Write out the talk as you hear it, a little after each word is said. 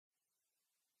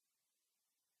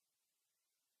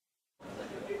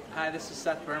Hi, this is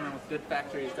Seth Berman with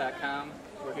GoodFactories.com.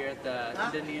 We're here at the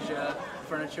Indonesia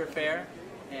Furniture Fair,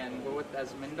 and we're with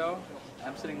Asmindo.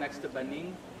 I'm sitting next to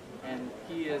Baning, and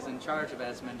he is in charge of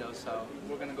Asmindo, so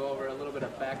we're going to go over a little bit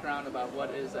of background about what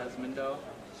is Asmindo,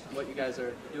 what you guys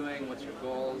are doing, what's your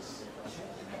goals,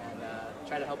 and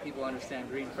try to help people understand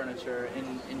green furniture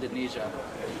in Indonesia.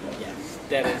 Yes,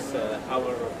 that is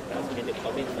our Asmindo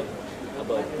commitment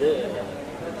about the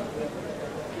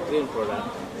green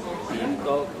product. We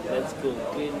call Let's Go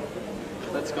Green.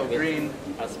 Let's go green.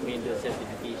 Asmindo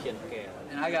certification care.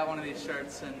 And I got one of these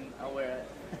shirts, and I'll wear it.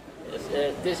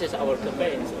 Yes, this is our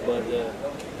campaign about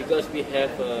because we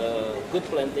have good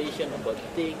plantation about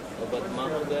teak, about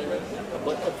mahogany,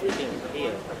 about everything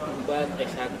here. But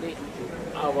exactly,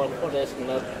 our forest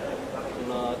not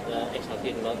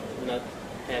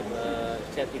have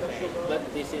certified.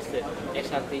 But this is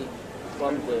exactly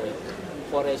from the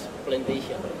forest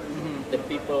plantation. The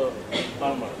people,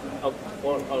 farmer,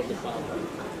 for all the farmer.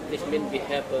 This means we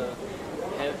have to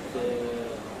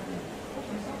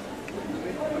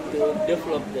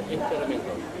develop the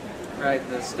environmental. Right,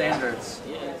 the standards.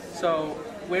 Yes. So,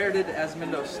 where did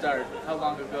Asmindo start? How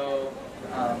long ago?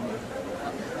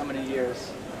 How many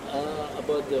years?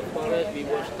 About the forest, we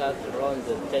will start around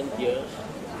the 10 years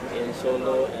in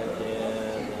Solo and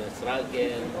in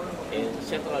Sragen, in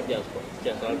Central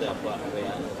Java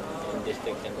area.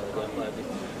 District Central Java.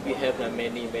 We have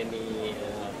many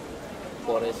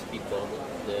forest people,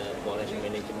 the forest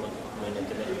management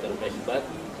enterprise, but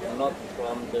not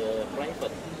from the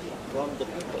private, from the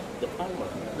people, the farmer.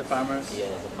 The farmers? Yeah,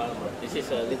 the farmer. This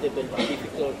is a little bit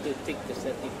difficult to take the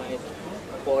certified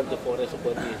for the forest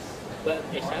about this. But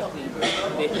exactly,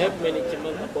 they have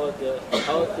management about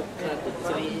how to cut the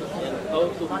tree and how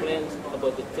to plant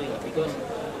about the tree, because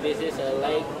this is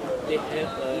like they have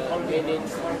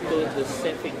managed to the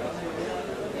saving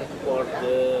for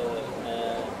the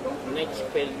next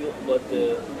value about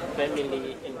the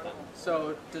family income.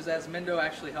 So does Asmindo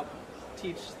actually help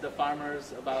teach the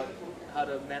farmers about how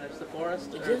to manage the forest?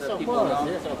 Yes, of course.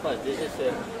 Yes, of course.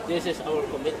 This is our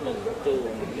commitment to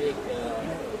make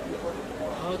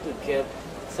how to get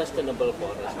sustainable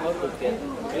forest, how to get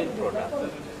green product.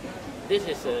 This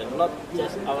is not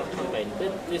just our campaign,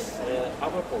 but this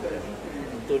our program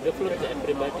to develop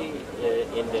everybody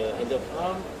in the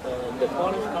farm, the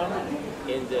forest farm,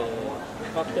 in the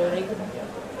factory,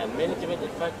 and management in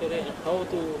factory, and how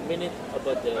to manage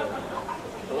about the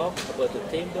log, about the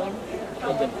timber,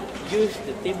 about the use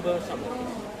the timber, something.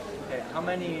 Okay, how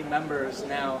many members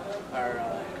now are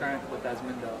current with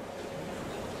Asmindo?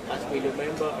 As we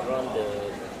remember, around the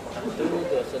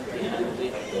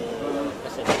 2,300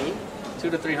 SME.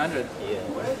 200 to 300. Yeah,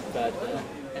 but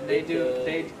and they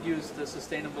use the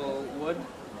sustainable wood.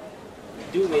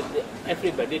 Do it.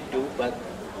 Everybody do, but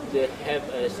they have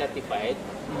certified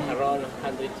around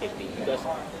 150 because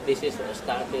this is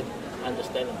started.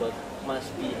 Understandable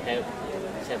must be have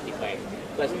certified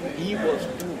because he was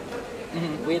do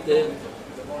with the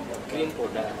green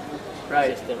product.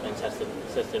 Right. System and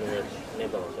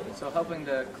sustainable. So helping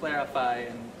to clarify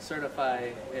and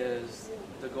certify is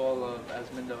the goal of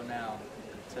Asmindo now,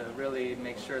 to really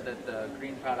make sure that the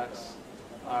green products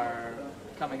are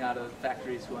coming out of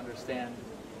factories who understand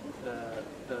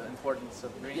the importance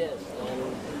of green. Yes,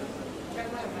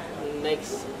 and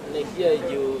next year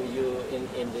you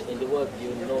in the world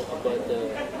you know about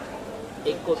the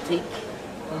ecotic.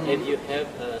 If you have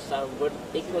some word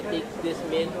ecotic, this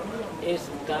means is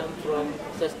come from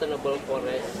sustainable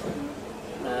forest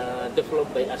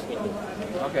developed by Asmindo.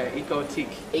 Okay, ecotic.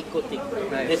 Ecotic.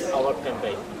 Nice. This is our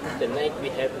campaign. The night we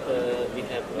have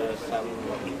some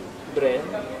brand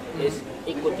is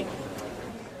ecotic.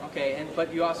 Okay,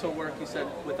 but you also work, you said,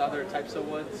 with other types of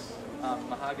woods,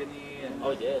 mahogany and.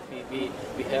 Oh yes, we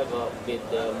have with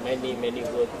many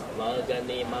wood,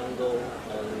 mahogany, mango,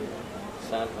 and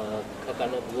some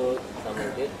coconut wood, some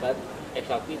of it. But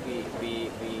exactly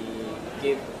we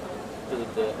give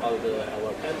to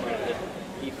our farmers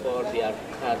before they are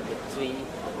cut the tree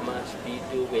must be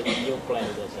do with new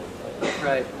plantation.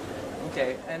 Right.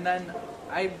 Okay, and then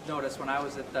I noticed when I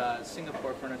was at the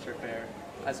Singapore Furniture Fair,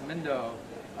 Asmindo,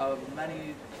 of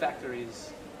many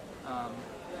factories,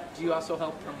 do you also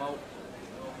help promote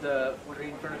the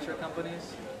green furniture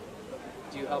companies?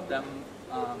 Do you help them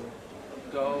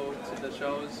go to the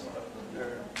shows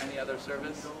or any other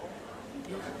service?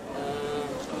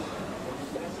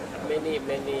 Many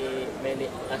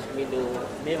Asmindo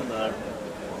members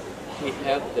we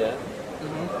have there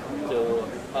to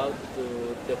how to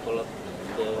develop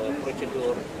the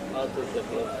procedure, how to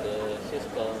develop the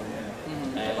system,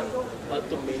 and how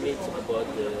to manage about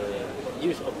the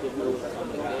use of the wood.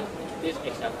 This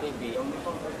exactly we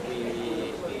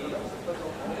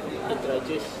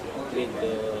introduce with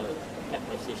the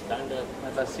FSC standard.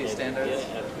 FSC standards.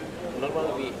 Yeah,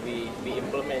 normally we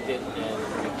implement it and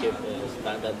we give a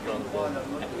standard from the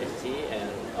FSC, and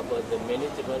about the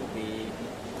management we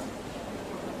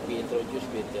introduce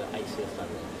with the ISO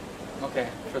standard. Okay,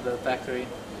 for the factory.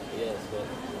 Yes, but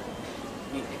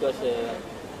because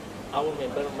our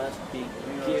member must be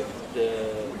give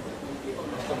the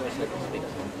customer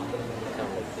satisfaction.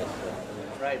 Something like this.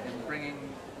 Right, and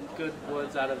bringing good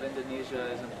woods out of Indonesia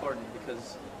is important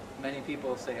because many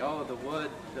people say, oh, the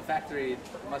factory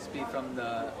must be from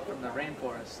the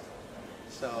rainforest.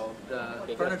 So the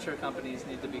furniture companies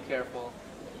need to be careful.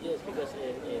 Yes, because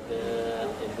in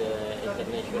the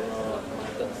international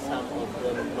market, some of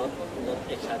them not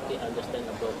exactly understand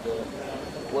about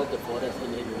what the forest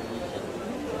in Indonesia.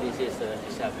 This is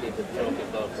exactly the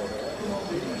tropical forest,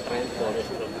 rainforest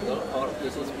tropical, or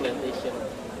this is plantation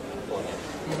forest.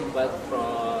 But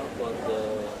for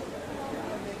the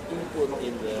input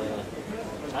in the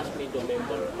asmindo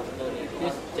member authority,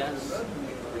 this just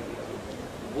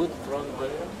wood from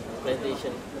the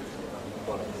plantation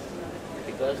forest.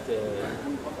 Because the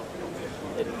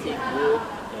thick wood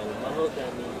and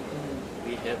mahogany,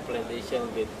 we have plantation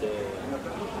with the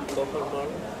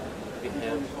government, we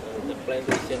have the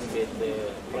plantation with the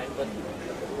private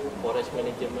forest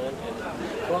management, and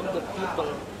from the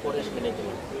people forest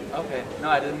management. Okay, no,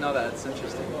 I didn't know that. It's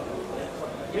interesting.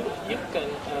 You can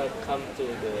come to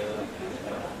the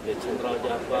Central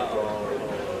Java or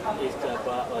East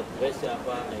Java or West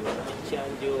Java and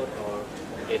Cianjur, or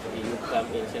if you come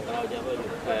in Central Java,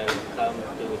 you can come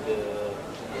to the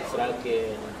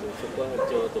Sragen, to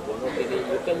Sukoharjo, to Wonogiri.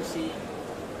 You can see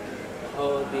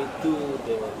how they do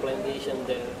the plantation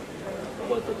there,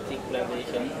 about the thick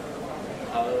plantation,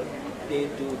 how they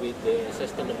do with the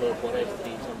sustainable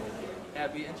forestry. Yeah,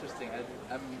 it'd be interesting.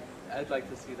 I'd like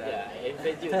to see that. Yeah, I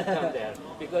invite you to come there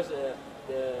because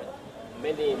the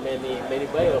many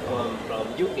buyers from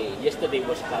UK yesterday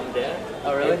was come there.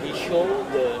 Oh, really? And he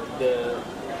showed the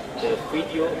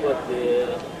video about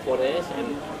the forest,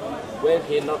 and when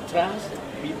he not trust,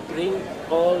 we bring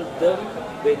all them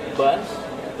with bus,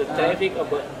 the traffic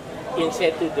about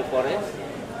inside to the forest.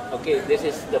 Okay, this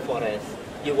is the forest.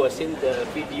 You was in the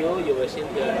video, you was in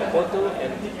the photo,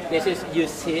 and this is you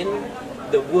seen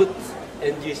the woods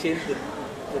and you seen the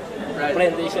Right.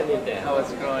 plantation in there. How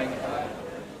it's growing.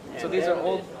 So these are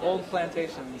old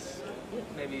plantations,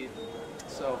 maybe.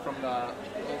 So from the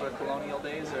older colonial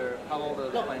days, or how old are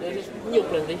the No, this is plantations? new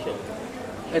plantation.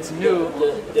 It's new,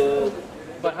 The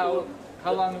but how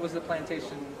long was the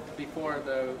plantation before it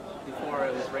was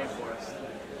rainforest?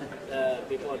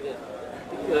 before that,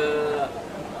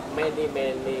 many.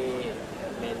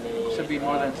 Should be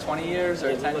more than 20 years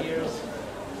or 10 years.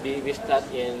 We start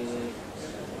in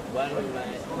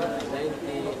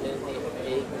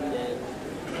 1998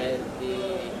 and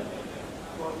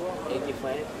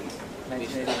 1985.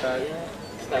 1985. Yeah,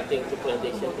 starting to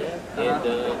plantation there in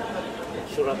the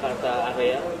Surakarta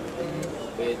area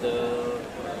with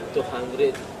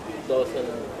 200,000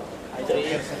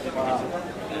 trees.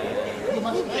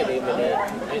 Many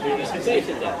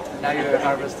plantation there. Now you're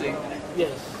harvesting.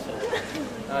 Yes.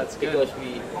 Oh, that's good. Because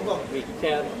we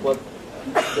care about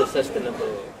the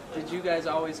sustainable. Did you guys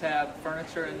always have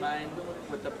furniture in mind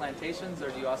with the plantations, or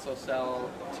do you also sell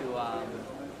to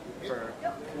for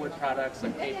wood products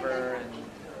like paper and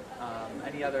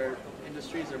any other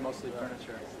industries, or mostly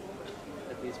furniture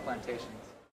at these plantations?